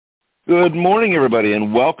Good morning, everybody,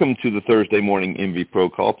 and welcome to the Thursday morning MV Pro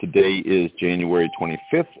Call. Today is January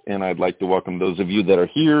 25th, and I'd like to welcome those of you that are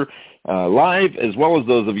here live, as well as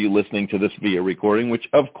those of you listening to this via recording, which,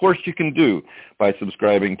 of course, you can do by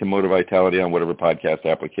subscribing to Motor Vitality on whatever podcast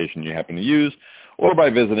application you happen to use, or by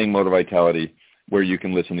visiting Motor Vitality, where you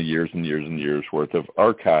can listen to years and years and years worth of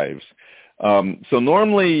archives. So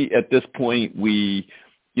normally at this point, we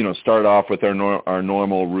start off with our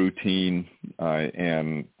normal routine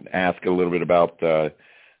and ask a little bit about,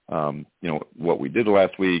 what we did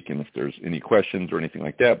last week and if there's any questions or anything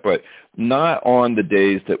like that, but not on the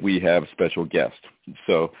days that we have special guests.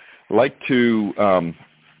 So I'd like to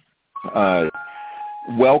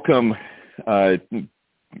welcome,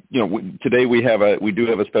 today we do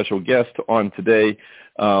have a special guest on today.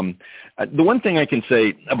 The one thing I can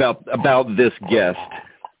say about this guest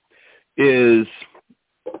is,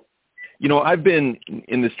 I've been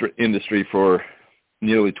in this industry for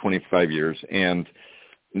nearly 25 years and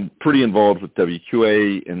pretty involved with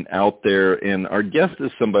WQA and out there. And our guest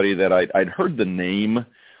is somebody that I'd heard the name,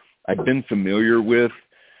 I'd been familiar with,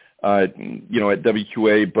 at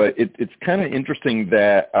WQA, but it's kind of interesting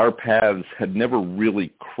that our paths had never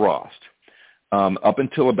really crossed up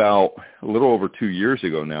until about a little over 2 years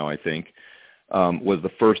ago now, I think. Was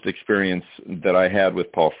the first experience that I had with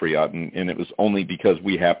Paul Friot, and it was only because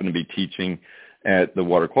we happened to be teaching at the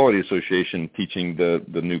Water Quality Association, teaching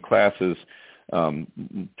the new classes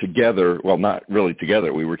together. Well, not really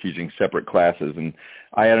together. We were teaching separate classes, and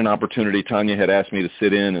I had an opportunity. Tanya had asked me to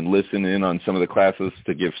sit in and listen in on some of the classes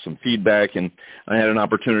to give some feedback, and I had an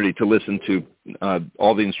opportunity to listen to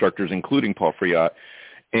all the instructors, including Paul Friot.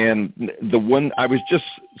 And the one I was just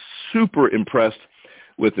super impressed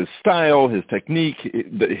with his style, his technique,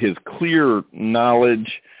 his clear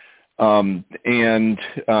knowledge. And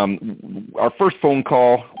our first phone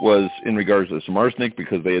call was in regards to some arsenic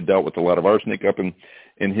because they had dealt with a lot of arsenic up in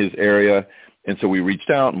his area. And so we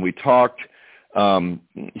reached out and we talked.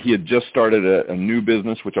 He had just started a new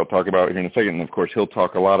business, which I'll talk about here in a second. And, of course, he'll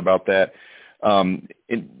talk a lot about that. And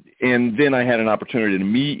then I had an opportunity to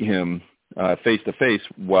meet him face-to-face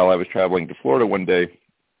while I was traveling to Florida one day.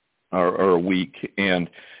 Or a week, and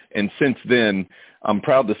since then, I'm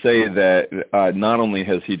proud to say that not only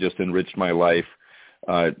has he just enriched my life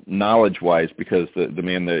knowledge-wise, because the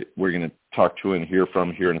man that we're going to talk to and hear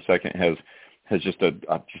from here in a second has just a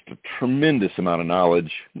tremendous amount of knowledge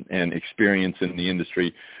and experience in the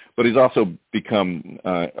industry, but he's also become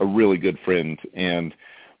a really good friend. And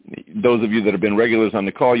those of you that have been regulars on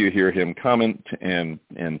the call, you hear him comment and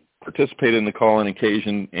participate in the call on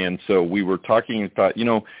occasion. And so we were talking and thought,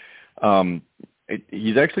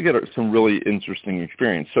 he's actually got some really interesting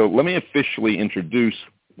experience. So let me officially introduce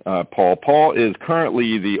Paul. Paul is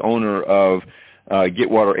currently the owner of Get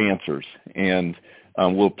Water Answers, and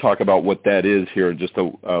we'll talk about what that is here in just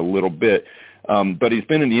a little bit. But he's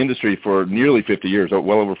been in the industry for nearly 50 years,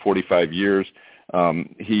 well over 45 years.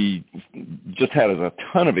 He just has a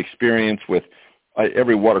ton of experience with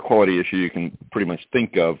every water quality issue you can pretty much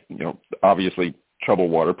think of. Obviously trouble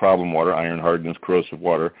water, problem water, iron hardness, corrosive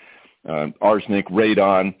water, arsenic,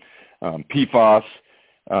 radon, PFAS.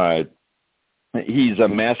 He's a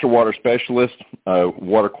master water specialist.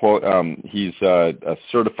 He's a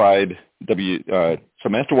certified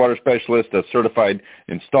master water specialist, a certified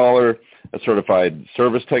installer, a certified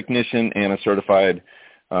service technician, and a certified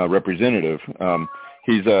representative.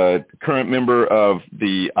 He's a current member of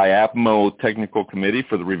the IAPMO Technical Committee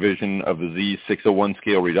for the revision of the Z601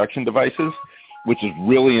 scale reduction devices, which is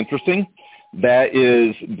really interesting. That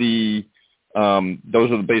is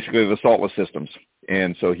those are basically the saltless systems.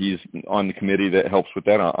 And so he's on the committee that helps with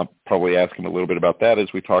that. I'll probably ask him a little bit about that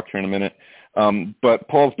as we talk here in a minute. But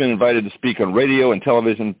Paul's been invited to speak on radio and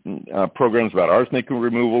television programs about arsenic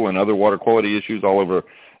removal and other water quality issues all over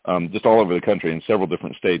the country in several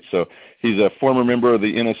different states. So he's a former member of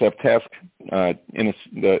the NSF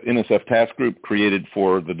task group created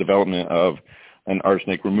for the development of an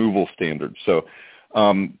arsenic removal standard. So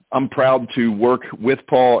I'm proud to work with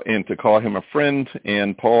Paul and to call him a friend.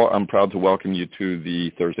 And Paul, I'm proud to welcome you to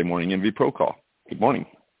the Thursday morning MV Pro Call. Good morning.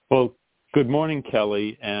 Well, good morning,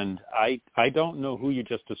 Kelly. And I don't know who you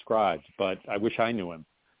just described, but I wish I knew him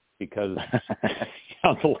because it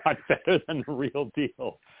sounds a lot better than the real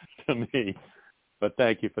deal to me. But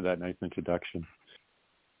thank you for that nice introduction.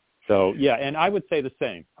 So, yeah, and I would say the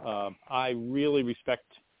same. I really respect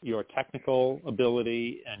your technical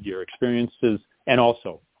ability and your experiences. And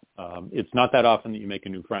also, it's not that often that you make a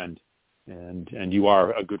new friend, and you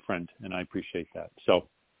are a good friend, and I appreciate that. So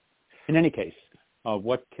in any case,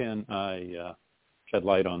 what can I shed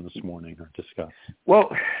light on this morning or discuss? Well,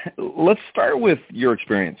 let's start with your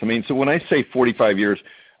experience. I mean, so when I say 45 years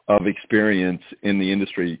of experience in the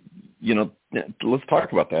industry, let's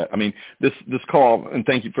talk about that. I mean, this call, and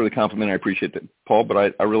thank you for the compliment. I appreciate that, Paul,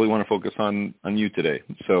 but I really want to focus on you today.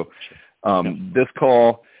 So this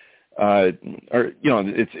call,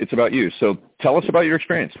 it's about you. So tell us about your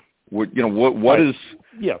experience. What is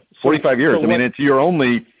 45 years? I mean, you're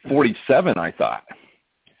only 47, I thought.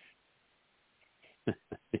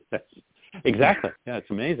 Yes, exactly. Yeah, it's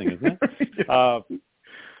amazing, isn't it?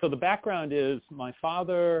 So the background is my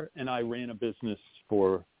father and I ran a business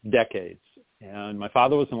for decades. And my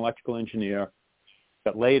father was an electrical engineer,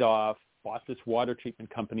 got laid off, bought this water treatment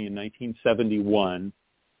company in 1971.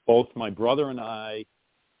 Both my brother and I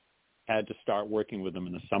had to start working with him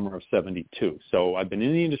in the summer of 72. So I've been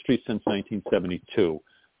in the industry since 1972.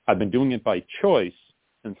 I've been doing it by choice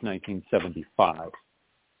since 1975.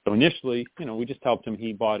 So initially, we just helped him.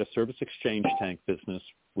 He bought a service exchange tank business,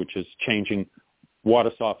 which is changing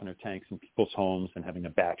water softener tanks in people's homes and having a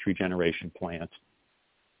battery generation plant.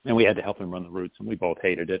 And we had to help him run the routes, and we both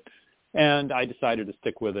hated it. And I decided to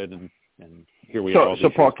stick with it, and here we are. So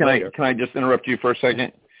Paul, can I just interrupt you for a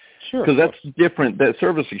second? Sure. Because that's different. That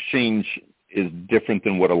service exchange is different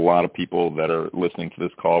than what a lot of people that are listening to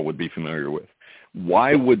this call would be familiar with.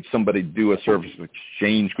 Why would somebody do a service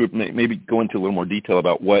exchange group? Maybe go into a little more detail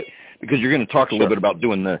about what, because you're going to talk a little bit about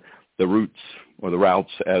doing the routes or the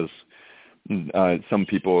routes as some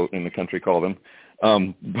people in the country call them.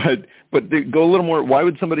 But go a little more. Why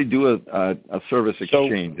would somebody do a service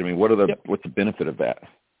exchange? I mean, what's the benefit of that?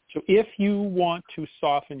 So if you want to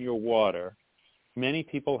soften your water, many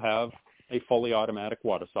people have a fully automatic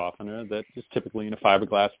water softener that is typically in a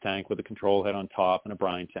fiberglass tank with a control head on top and a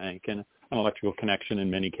brine tank and an electrical connection in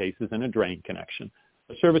many cases and a drain connection.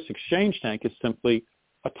 A service exchange tank is simply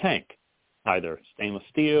a tank, either stainless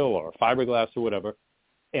steel or fiberglass or whatever,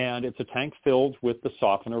 and it's a tank filled with the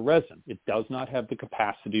softener resin. It does not have the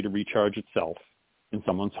capacity to recharge itself in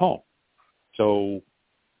someone's home. So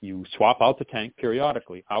you swap out the tank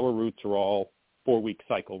periodically. Our routes are all 4-week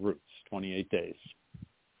cycle routes, 28 days.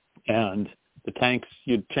 And the tanks,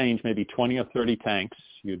 you'd change maybe 20 or 30 tanks.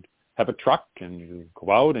 You'd have a truck and you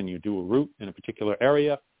go out and you do a route in a particular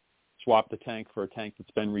area, swap the tank for a tank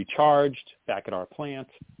that's been recharged back at our plant,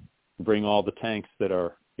 bring all the tanks that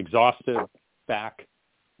are exhausted back,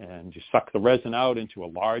 and you suck the resin out into a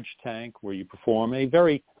large tank where you perform a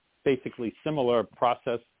very basically similar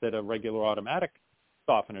process that a regular automatic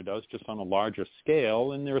softener does, just on a larger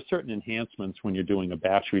scale. And there are certain enhancements when you're doing a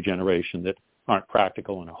battery generation that aren't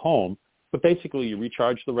practical in a home. But basically you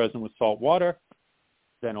recharge the resin with salt water,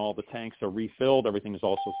 then all the tanks are refilled. Everything is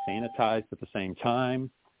also sanitized at the same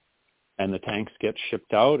time, and the tanks get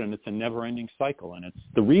shipped out, and it's a never-ending cycle. And it's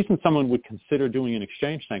the reason someone would consider doing an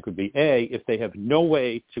exchange tank would be, A, if they have no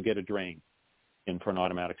way to get a drain in for an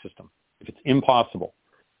automatic system. If it's impossible.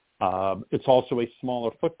 It's also a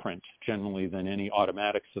smaller footprint generally than any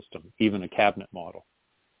automatic system, even a cabinet model.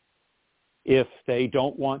 If they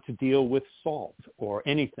don't want to deal with salt or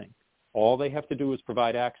anything, all they have to do is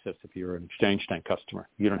provide access if you're an exchange tank customer.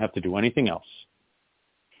 You don't have to do anything else.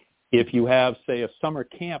 If you have, say, a summer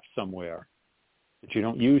camp somewhere that you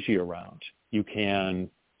don't use year-round, you can,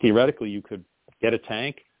 theoretically, you could get a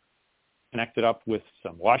tank, connect it up with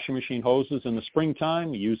some washing machine hoses in the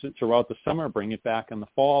springtime, use it throughout the summer, bring it back in the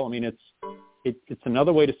fall. I mean, it's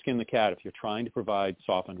another way to skin the cat if you're trying to provide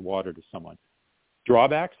softened water to someone.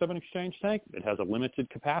 Drawbacks of an exchange tank, it has a limited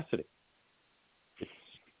capacity. It's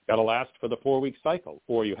got to last for the 4-week cycle,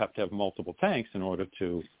 or you have to have multiple tanks in order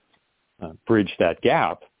to bridge that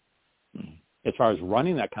gap. As far as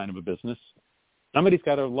running that kind of a business, somebody's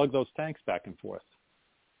got to lug those tanks back and forth.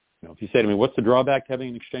 If you say to me, what's the drawback to having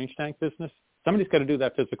an exchange tank business? Somebody's got to do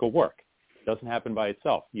that physical work. It doesn't happen by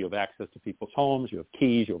itself. You have access to people's homes, you have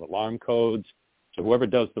keys, you have alarm codes. So whoever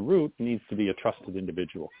does the route needs to be a trusted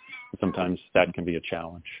individual. And sometimes that can be a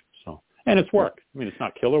challenge. And it's work. I mean, it's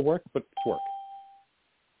not killer work, but it's work.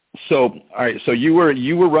 So, all right. So you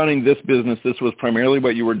were running this business. This was primarily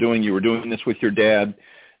what you were doing. You were doing this with your dad.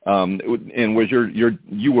 And was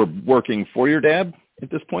you were working for your dad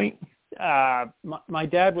at this point? My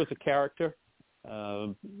dad was a character.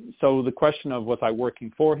 So the question of was I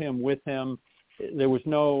working for him, with him, there was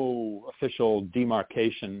no official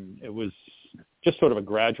demarcation. It was just sort of a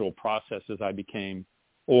gradual process as I became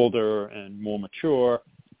older and more mature.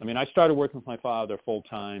 I mean, I started working with my father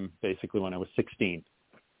full-time basically when I was 16.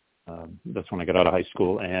 That's when I got out of high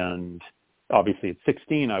school. And obviously at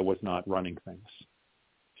 16, I was not running things.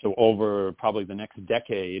 So over probably the next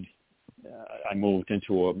decade, I moved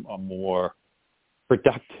into a more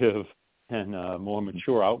productive and a more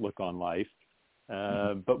mature outlook on life.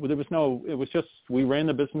 But there was it was just, we ran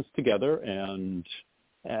the business together, and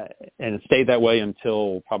it stayed that way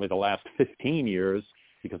until probably the last 15 years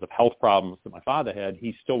because of health problems that my father had.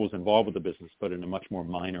 He still was involved with the business, but in a much more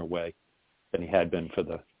minor way than he had been for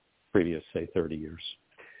the previous, say, 30 years.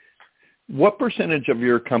 What percentage of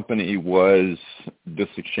your company was this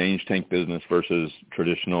exchange tank business versus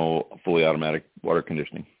traditional fully automatic water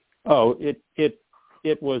conditioning? Oh,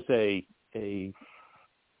 it was a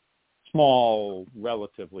small,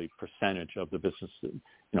 relatively percentage of the business.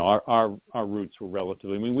 Our routes were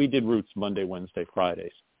relatively, we did routes Monday, Wednesday,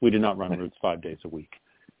 Fridays. We did not run routes 5 days a week.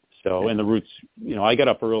 So, and the routes, I got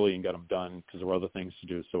up early and got them done because there were other things to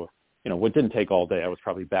do. So, it didn't take all day. I was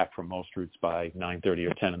probably back from most routes by 9:30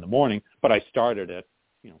 or 10 in the morning, but I started at,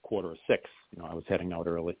 5:45. I was heading out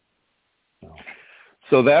early.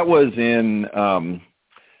 So that was in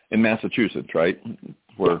Massachusetts, right?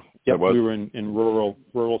 Yeah, we were in rural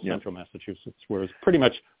central Massachusetts, where it's pretty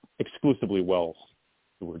much exclusively wells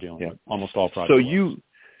that we're dealing with, almost all private wells. So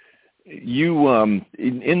you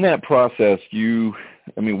in that process,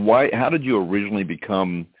 how did you originally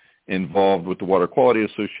become involved with the Water Quality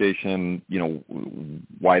Association?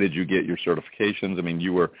 Why did you get your certifications?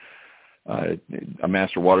 You were a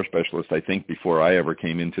master water specialist, I think, before I ever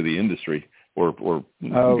came into the industry, or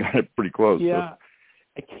got it pretty close. Yeah,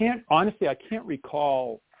 I can't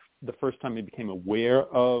recall the first time I became aware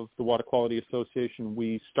of the Water Quality Association.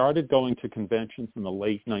 We started going to conventions in the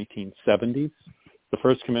late 1970s. The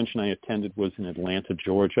first convention I attended was in Atlanta,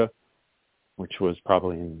 Georgia, which was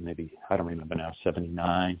probably in maybe, I don't remember now,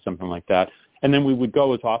 79, something like that. And then we would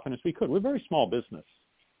go as often as we could. We're a very small business.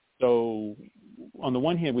 So on the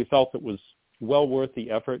one hand, we felt it was well worth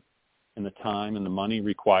the effort and the time and the money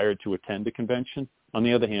required to attend a convention. On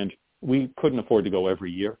the other hand, we couldn't afford to go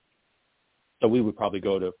every year. So we would probably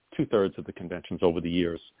go to 2/3 of the conventions over the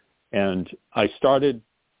years. And I started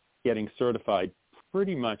getting certified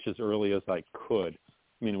pretty much as early as I could.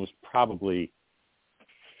 It was probably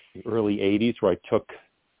the early 80s where I took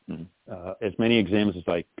as many exams as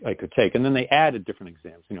I could take. And then they added different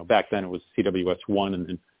exams. Back then it was CWS-1, and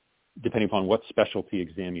then depending upon what specialty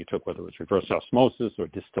exam you took, whether it was reverse osmosis or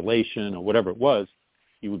distillation or whatever it was,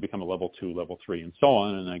 you would become a level 2, level 3, and so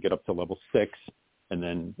on. And I get up to level 6. And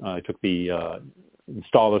then I took the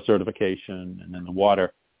installer certification and then the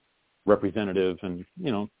water representative. And,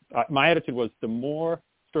 my attitude was the more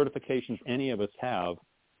certifications any of us have,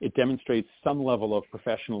 it demonstrates some level of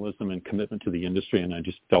professionalism and commitment to the industry. And I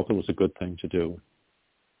just felt it was a good thing to do.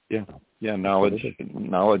 Yeah.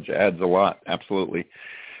 Knowledge adds a lot. Absolutely.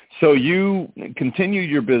 So you continued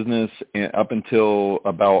your business up until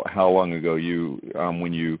about how long ago?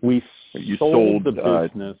 When you sold the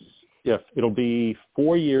business. Yes, it'll be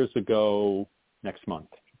 4 years ago next month.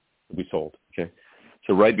 We sold. Okay.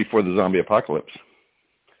 So right before the zombie apocalypse.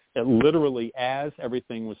 It literally, as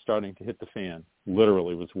everything was starting to hit the fan,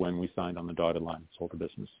 literally was when we signed on the dotted line and sold the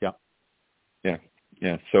business. Yeah.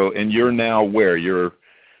 Yeah. So, and you're now where?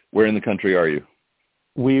 Where in the country are you?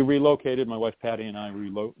 We relocated, my wife Patty and I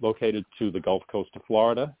relocated to the Gulf Coast of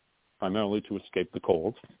Florida, primarily to escape the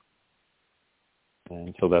cold.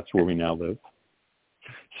 And so that's where we now live.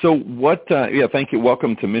 So what? Thank you.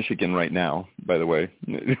 Welcome to Michigan right now. By the way,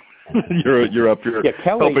 you're up here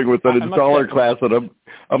helping with an installer class, and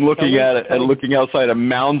I'm looking at it and looking outside of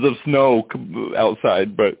mounds of snow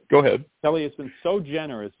outside. But go ahead. Kelly has been so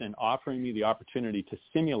generous in offering me the opportunity to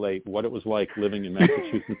simulate what it was like living in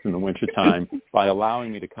Massachusetts in the wintertime by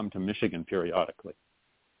allowing me to come to Michigan periodically.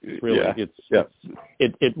 It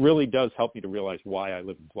really does help me to realize why I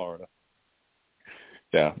live in Florida.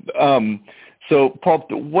 Yeah. So, Paul,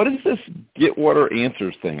 what is this Get Water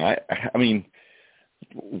Answers thing? I mean,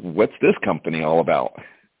 what's this company all about?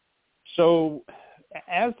 So,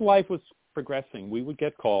 as life was progressing, we would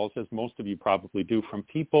get calls, as most of you probably do, from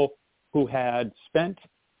people who had spent,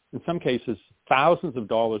 in some cases, thousands of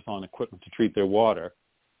dollars on equipment to treat their water,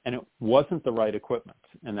 and it wasn't the right equipment.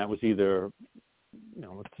 And that was either,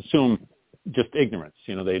 let's assume, just ignorance.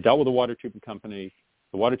 They dealt with a water treatment company.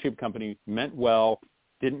 The water treatment company meant well,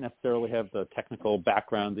 didn't necessarily have the technical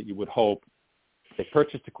background that you would hope. They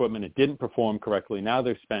purchased equipment. It didn't perform correctly. Now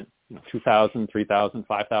they've spent $2,000, $3,000,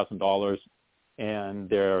 $5,000, and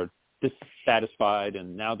they're dissatisfied,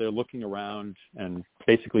 and now they're looking around and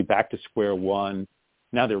basically back to square one.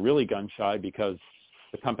 Now they're really gun-shy because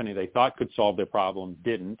the company they thought could solve their problem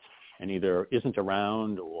didn't, and either isn't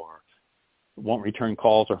around or won't return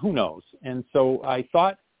calls, or who knows. And so I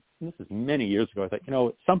thought, and this is many years ago, I thought,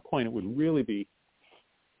 at some point it would really be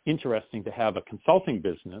interesting to have a consulting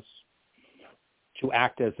business to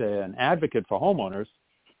act as an advocate for homeowners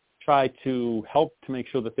try to help to make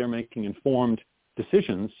sure that they're making informed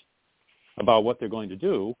decisions about what they're going to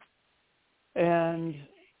do. And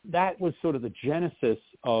that was sort of the genesis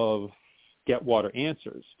of Get Water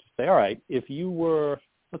Answers. To say, all right, if you were,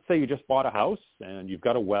 let's say you just bought a house and you've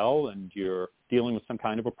got a well and you're dealing with some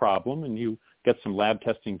kind of a problem and you get some lab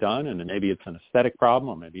testing done, and then maybe it's an aesthetic problem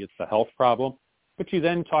or maybe it's a health problem, but you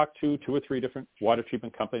then talk to 2 or 3 different water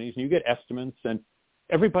treatment companies and you get estimates, and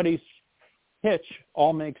everybody's pitch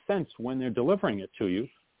all makes sense when they're delivering it to you.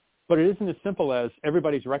 But it isn't as simple as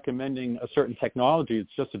everybody's recommending a certain technology.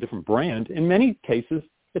 It's just a different brand. In many cases,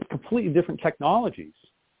 it's completely different technologies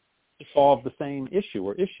to solve the same issue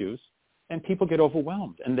or issues, and people get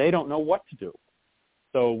overwhelmed and they don't know what to do.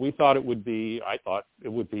 So I thought it would be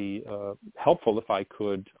helpful if I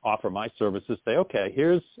could offer my services, say, okay,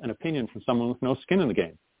 here's an opinion from someone with no skin in the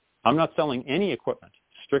game. I'm not selling any equipment,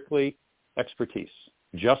 strictly expertise,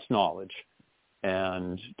 just knowledge,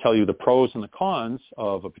 and tell you the pros and the cons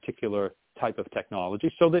of a particular type of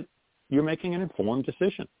technology so that you're making an informed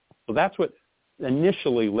decision. So that's what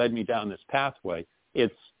initially led me down this pathway.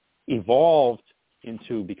 It's evolved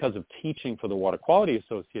into, because of teaching for the Water Quality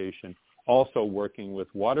Association, also working with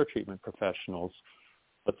water treatment professionals.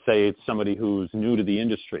 Let's say it's somebody who's new to the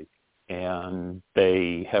industry and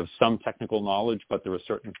they have some technical knowledge, but there are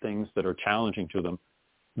certain things that are challenging to them.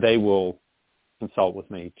 They will consult with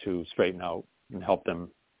me to straighten out and help them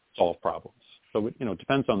solve problems. So, it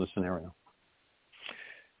depends on the scenario.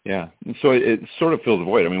 Yeah. And so it sort of fills a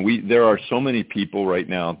void. I mean, there are so many people right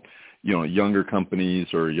now, younger companies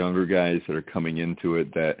or younger guys that are coming into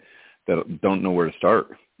it that don't know where to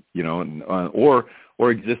start,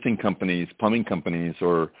 or existing companies, plumbing companies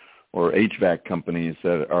or HVAC companies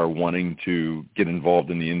that are wanting to get involved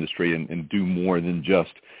in the industry and do more than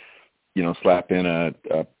just, slap in a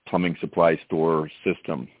plumbing supply store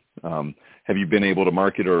system. Have you been able to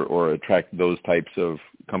market or attract those types of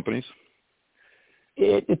companies?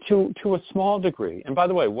 To a small degree. And by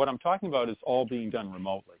the way, what I'm talking about is all being done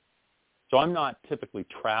remotely. So I'm not typically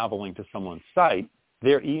traveling to someone's site.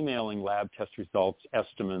 They're emailing lab test results,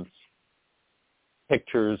 estimates,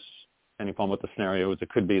 pictures, depending upon what the scenario is. It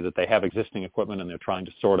could be that they have existing equipment and they're trying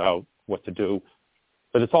to sort out what to do.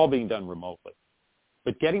 But it's all being done remotely.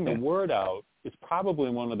 But getting the word out is probably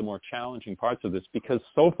one of the more challenging parts of this, because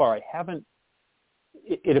so far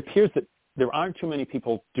it appears that there aren't too many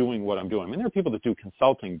people doing what I'm doing. I mean, there are people that do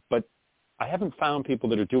consulting, but I haven't found people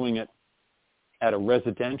that are doing it at a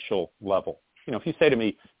residential level. If you say to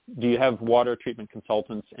me, do you have water treatment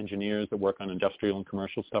consultants, engineers that work on industrial and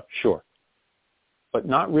commercial stuff? Sure. But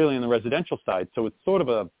not really on the residential side. So it's sort of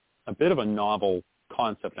a bit of a novel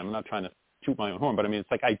concept. I'm not trying to toot my own horn, but I mean, it's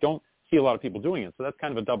like I don't see a lot of people doing it. So that's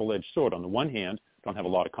kind of a double-edged sword. On the one hand, don't have a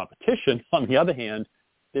lot of competition. On the other hand,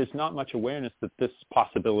 there's not much awareness that this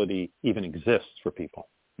possibility even exists for people.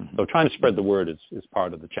 Mm-hmm. So trying to spread the word is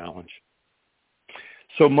part of the challenge.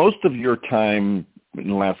 So most of your time in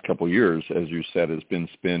the last couple of years, as you said, has been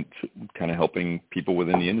spent kind of helping people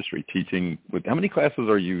within the industry, teaching. How many classes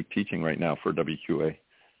are you teaching right now for WQA?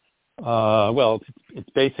 Well, it's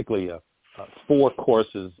basically 4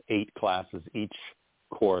 courses, 8 classes. Each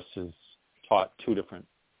course is taught 2 different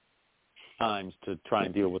times to try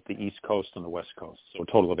and deal with the East Coast and the West Coast. So a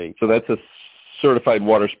total of 8. So that's a certified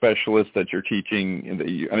water specialist that you're teaching.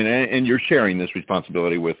 And you're sharing this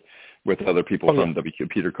responsibility with other people from WQA,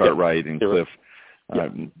 Peter Cartwright and Cliff.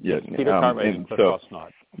 Peter Cartwright and Cliff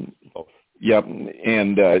Osnott, both. Yep,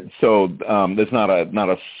 and so there's not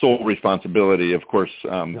a sole responsibility, of course,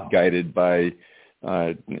 guided by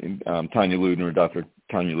Tanya Ludner, Dr.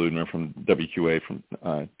 Tanya Ludner from WQA, from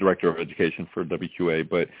Director of Education for WQA.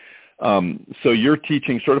 But so you're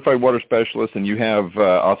teaching certified water specialists, and you have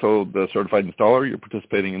also the certified installer. You're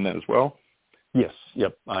participating in that as well? Yes.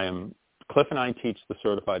 Yep. I am. Cliff and I teach the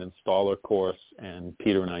certified installer course, and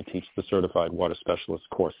Peter and I teach the certified water specialist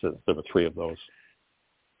courses. There were 3 of those.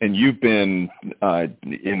 And you've been, I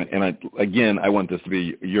want this to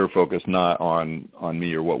be your focus, not on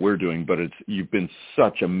me or what we're doing, but you've been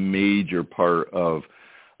such a major part of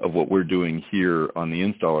what we're doing here on the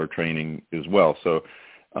installer training as well. So,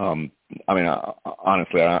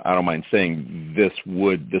 honestly, I don't mind saying this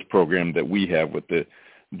program that we have with the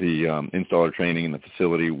installer training and the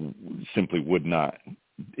facility simply would not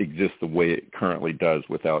exist the way it currently does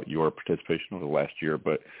without your participation over the last year.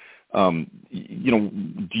 But do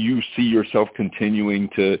you see yourself continuing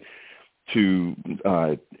to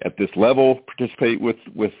at this level participate with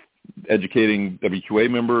educating WQA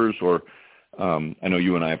members? Or I know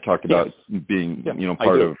you and I have talked about being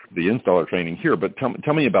part of the installer training here, but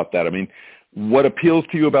tell me about that. I mean, what appeals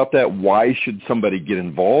to you about that? Why should somebody get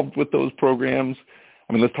involved with those programs?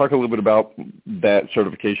 let's talk a little bit about that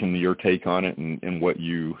certification, your take on it, and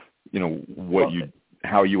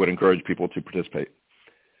how you would encourage people to participate.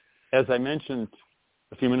 As I mentioned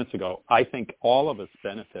a few minutes ago, I think all of us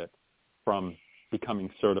benefit from becoming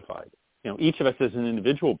certified. Each of us as an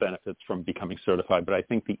individual benefits from becoming certified, but I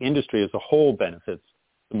think the industry as a whole benefits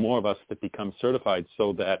the more of us that become certified,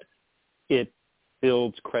 so that it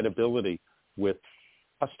builds credibility with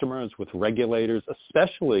customers, with regulators,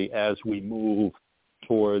 especially as we move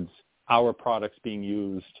towards our products being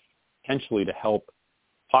used potentially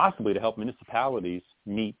possibly to help municipalities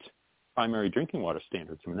meet primary drinking water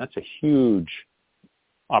standards. That's a huge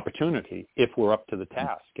opportunity if we're up to the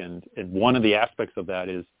task. And one of the aspects of that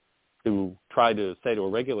is to try to say to a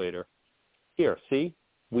regulator, here, see,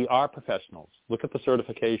 we are professionals. Look at the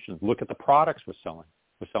certifications. Look at the products we're selling.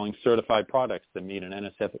 We're selling certified products that meet an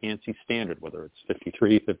NSF ANSI standard, whether it's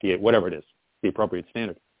 53, 58, whatever it is, the appropriate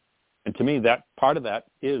standard. And to me, that part of that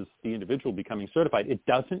is the individual becoming certified. It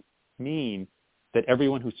doesn't mean that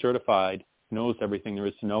everyone who's certified knows everything there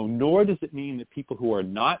is to know, nor does it mean that people who are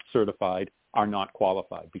not certified are not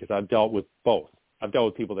qualified, because I've dealt with both. I've dealt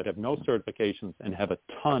with people that have no certifications and have a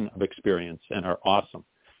ton of experience and are awesome.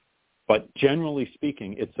 But generally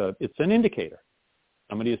speaking, it's an indicator.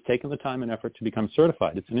 Somebody has taken the time and effort to become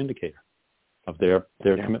certified. It's an indicator of their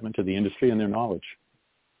commitment to the industry and their knowledge.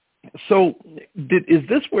 So is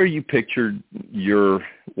this where you pictured your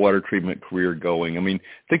water treatment career going?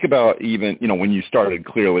 Think about even, when you started,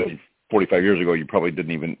 clearly 45 years ago, you probably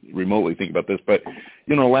didn't even remotely think about this. But,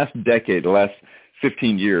 the last decade, the last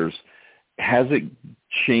 15 years, has it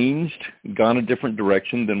changed, gone a different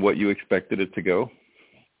direction than what you expected it to go?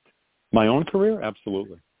 My own career?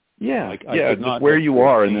 Absolutely. Yeah, just where you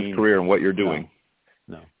are in this career and what you're doing.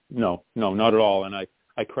 No, not at all. And I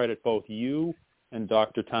credit both you and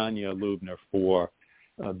Dr. Tanya Lubner for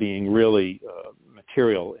being really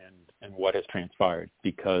material in what has transpired,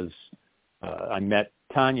 because I met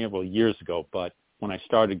Tanya, years ago, but when I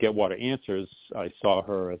started Get Water Answers, I saw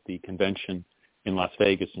her at the convention in Las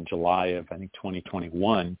Vegas in July of, I think,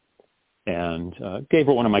 2021, and gave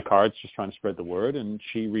her one of my cards just trying to spread the word, and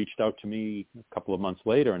she reached out to me a couple of months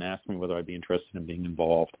later and asked me whether I'd be interested in being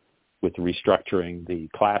involved with restructuring the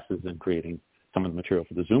classes and creating some of the material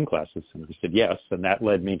for the Zoom classes. And I said yes, and that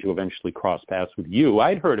led me to eventually cross paths with you.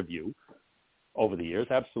 I'd heard of you over the years,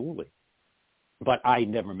 absolutely. But I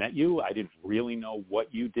never met you. I didn't really know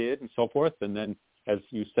what you did and so forth. And then, as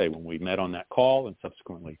you say, when we met on that call and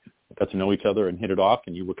subsequently got to know each other and hit it off,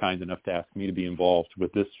 and you were kind enough to ask me to be involved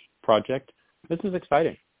with this project, this is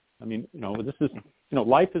exciting. This is,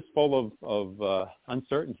 life is full of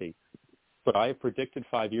uncertainty. But I predicted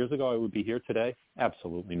 5 years ago I would be here today?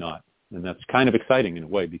 Absolutely not. And that's kind of exciting in a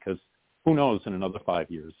way, because who knows in another 5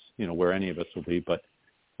 years, where any of us will be, but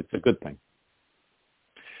it's a good thing.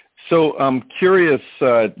 So I'm curious,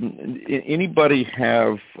 anybody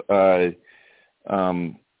have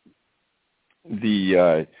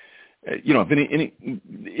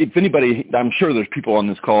if anybody, I'm sure there's people on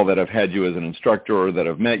this call that have had you as an instructor or that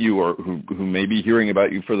have met you or who may be hearing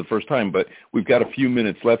about you for the first time, but we've got a few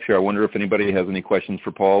minutes left here. I wonder if anybody has any questions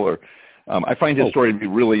for Paul, or I find his story to be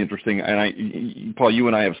really interesting. And Paul, you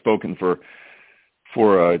and I have spoken for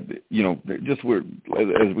just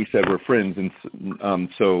as we said, we're friends, and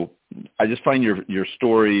so I just find your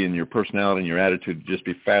story and your personality and your attitude just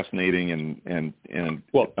be fascinating and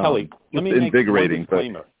Kelly, let me invigorating.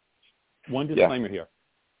 Make one disclaimer here,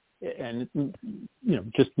 and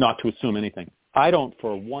just not to assume anything. I don't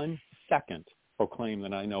for 1 second proclaim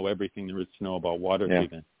that I know everything there is to know about water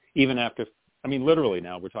treatment, even after. Literally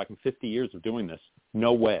now we're talking 50 years of doing this.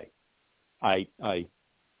 No way. I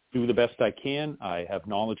do the best I can. I have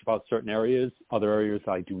knowledge about certain areas. Other areas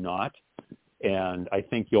I do not. And I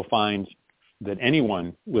think you'll find that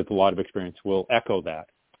anyone with a lot of experience will echo that.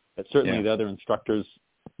 That certainly the other instructors,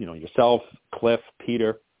 yourself, Cliff,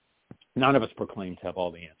 Peter, none of us proclaim to have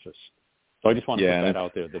all the answers. So I just want to put that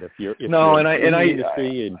out there, that if you're in the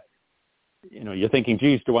industry and you're thinking,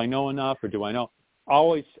 geez, do I know enough or do I know?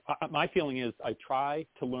 Always, my feeling is I try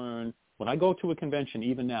to learn. When I go to a convention,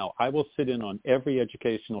 even now, I will sit in on every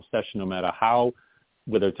educational session, no matter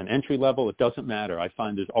whether it's an entry level, it doesn't matter. I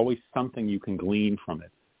find there's always something you can glean from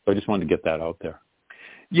it. So I just wanted to get that out there.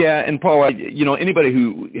 Yeah, and Paul, anybody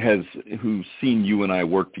who's seen you and I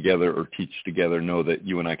work together or teach together know that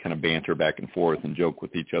you and I kind of banter back and forth and joke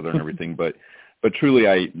with each other and everything. But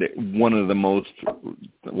truly, one of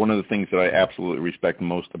the things that I absolutely respect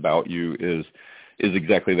most about you is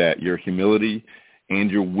exactly that: your humility and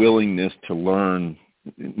your willingness to learn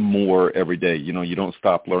more every day. You don't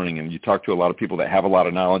stop learning, and you talk to a lot of people that have a lot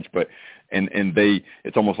of knowledge, but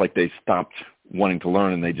it's almost like they stopped wanting to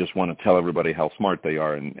learn, and they just want to tell everybody how smart they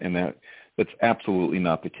are, and that's absolutely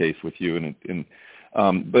not the case with you.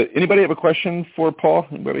 But anybody have a question for Paul?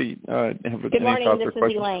 Anybody have Good morning. Any thoughts this or is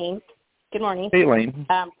questions? Elaine. Good morning. Hey, Elaine.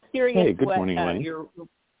 Curious. Hey, good morning, Elaine.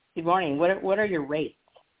 Good morning. What are your rates?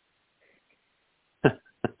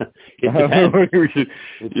 It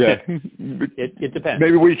depends. It depends.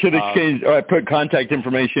 Maybe we should exchange. Put contact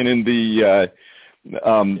information in the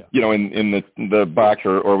in the box,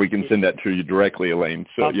 or we can send that to you directly, Elaine.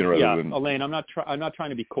 So Elaine, I'm not trying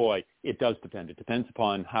to be coy. It does depend. It depends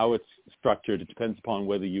upon how it's structured. It depends upon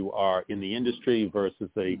whether you are in the industry versus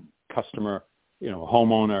a customer, a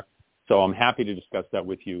homeowner. So I'm happy to discuss that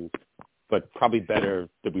with you, but probably better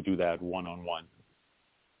that we do that one-on-one.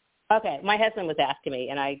 Okay. My husband was asking me,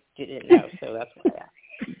 and I didn't know, so that's why I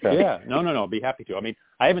asked. Yeah. No. I'll be happy to. I mean,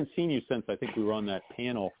 I haven't seen you since I think we were on that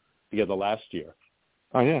panel together last year.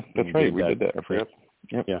 Oh, yeah. That's right. We did that. I forgot.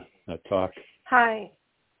 Yep. Yeah, that talk. Hi.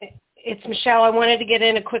 It's Michelle. I wanted to get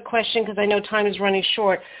in a quick question because I know time is running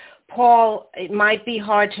short. Paul, it might be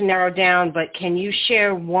hard to narrow down, but can you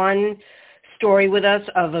share one story with us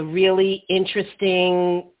of a really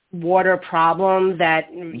interesting water problem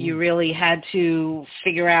that you really had to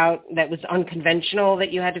figure out, that was unconventional,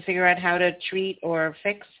 that you had to figure out how to treat or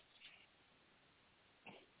fix?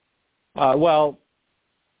 Well,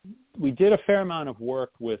 we did a fair amount of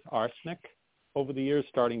work with arsenic over the years,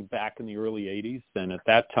 starting back in the early 80s. And at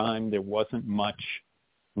that time, there wasn't much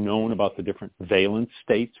known about the different valence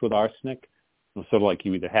states with arsenic. It was sort of like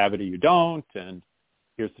you either have it or you don't, and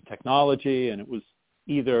here's the technology. And it was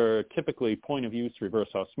either typically point of use reverse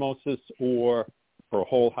osmosis, or for a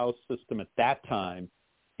whole house system at that time,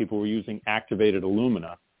 people were using activated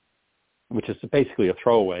alumina, which is basically a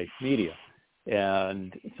throwaway media.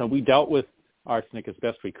 And so we dealt with arsenic as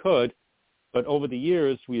best we could, but over the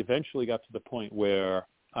years, we eventually got to the point where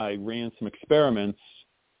I ran some experiments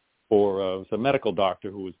for it was a medical doctor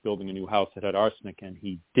who was building a new house that had arsenic, and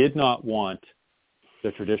he did not want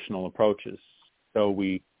the traditional approaches. So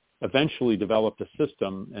we eventually developed a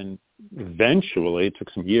system, and eventually, it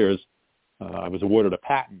took some years, I was awarded a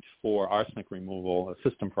patent for arsenic removal, a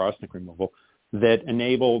system for arsenic removal that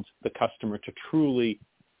enabled the customer to truly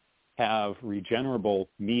have regenerable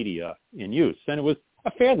media in use. And it was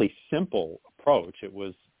a fairly simple approach. It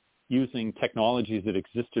was using technologies that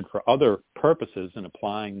existed for other purposes and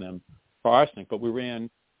applying them for arsenic. But we ran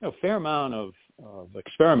a fair amount of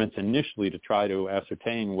experiments initially to try to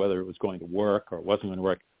ascertain whether it was going to work or it wasn't going to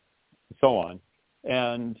work, and so on.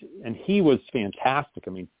 And he was fantastic.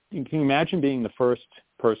 I mean, can you imagine being the first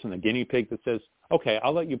person, the guinea pig, that says, okay,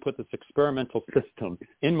 I'll let you put this experimental system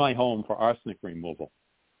in my home for arsenic removal.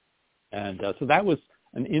 And so that was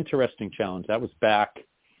an interesting challenge. That was back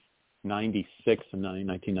 96 and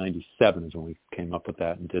 1997 is when we came up with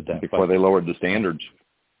that and did that. Before they lowered the standards.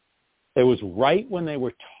 It was right when they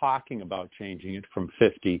were talking about changing it from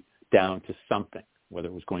 50 down to something. Whether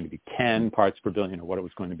it was going to be 10 parts per billion or what it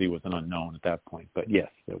was going to be was an unknown at that point. But yes,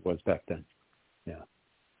 it was back then.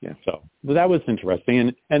 Yeah. So that was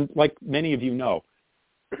interesting. And like many of you know,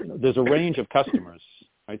 there's a range of customers.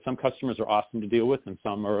 Right? Some customers are awesome to deal with, and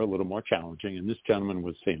some are a little more challenging. And this gentleman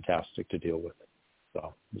was fantastic to deal with.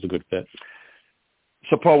 So it was a good fit.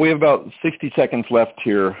 So, Paul, we have about 60 seconds left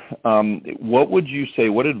here. What would you say,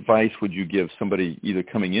 what advice would you give somebody either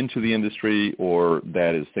coming into the industry or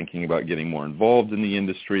that is thinking about getting more involved in the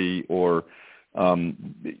industry, or,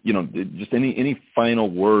 just any final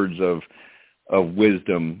words of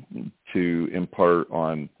wisdom to impart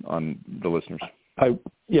on the listeners?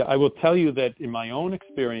 I will tell you that in my own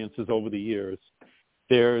experiences over the years,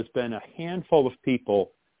 there's been a handful of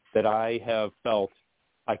people that I have felt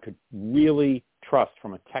I could really trust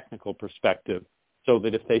from a technical perspective, so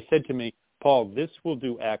that if they said to me, Paul, this will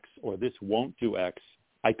do X or this won't do X,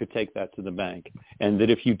 I could take that to the bank. And that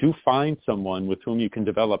if you do find someone with whom you can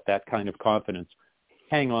develop that kind of confidence,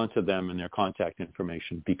 hang on to them and their contact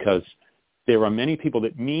information, because there are many people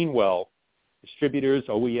that mean well, distributors,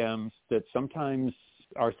 OEMs, that sometimes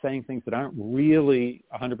are saying things that aren't really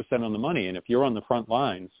 100% on the money. And if you're on the front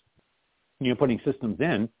lines and you're putting systems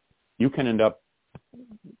in, you can end up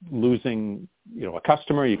losing, a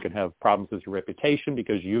customer. You can have problems with your reputation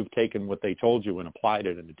because you've taken what they told you and applied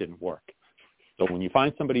it and it didn't work. So when you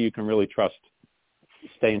find somebody you can really trust,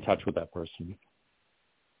 stay in touch with that person.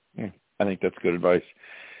 Yeah, I think that's good advice.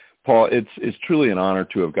 Paul, it's truly an honor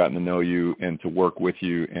to have gotten to know you and to work with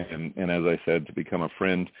you, and as I said, to become a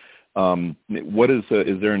friend.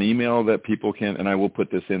 Is there an email that people can, and I will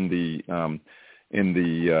put this in the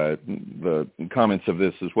comments of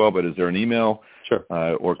this as well, but is there an email Sure.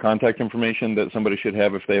 Or contact information that somebody should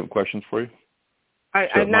have if they have questions for you?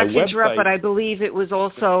 Sure. Not to interrupt, but I believe it was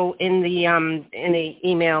also in the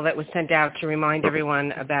email that was sent out to remind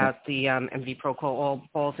everyone about the MV Pro call. All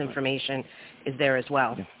Paul's information is there as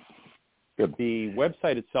well. Yeah. Good. The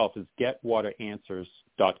website itself is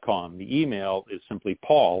getwateranswers.com. The email is simply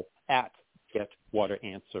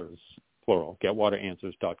paul@getwateranswers, plural,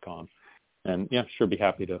 getwateranswers.com. And yeah, sure, be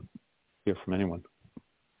happy to hear from anyone.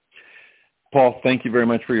 Paul, thank you very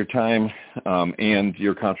much for your time and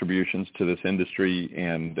your contributions to this industry,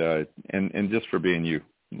 and just for being you.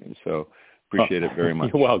 So appreciate it very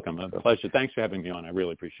much. You're welcome. A pleasure. Thanks for having me on. I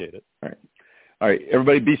really appreciate it. All right.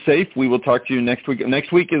 Everybody, be safe. We will talk to you next week.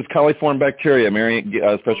 Next week is coliform bacteria.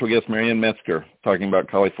 Special guest Marianne Metzger talking about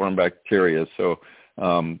coliform bacteria. So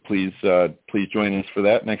please join us for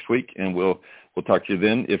that next week, and we'll talk to you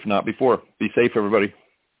then, if not before. Be safe, everybody.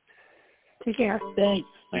 Take care. Thanks.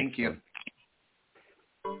 Thank you.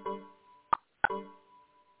 Thank you.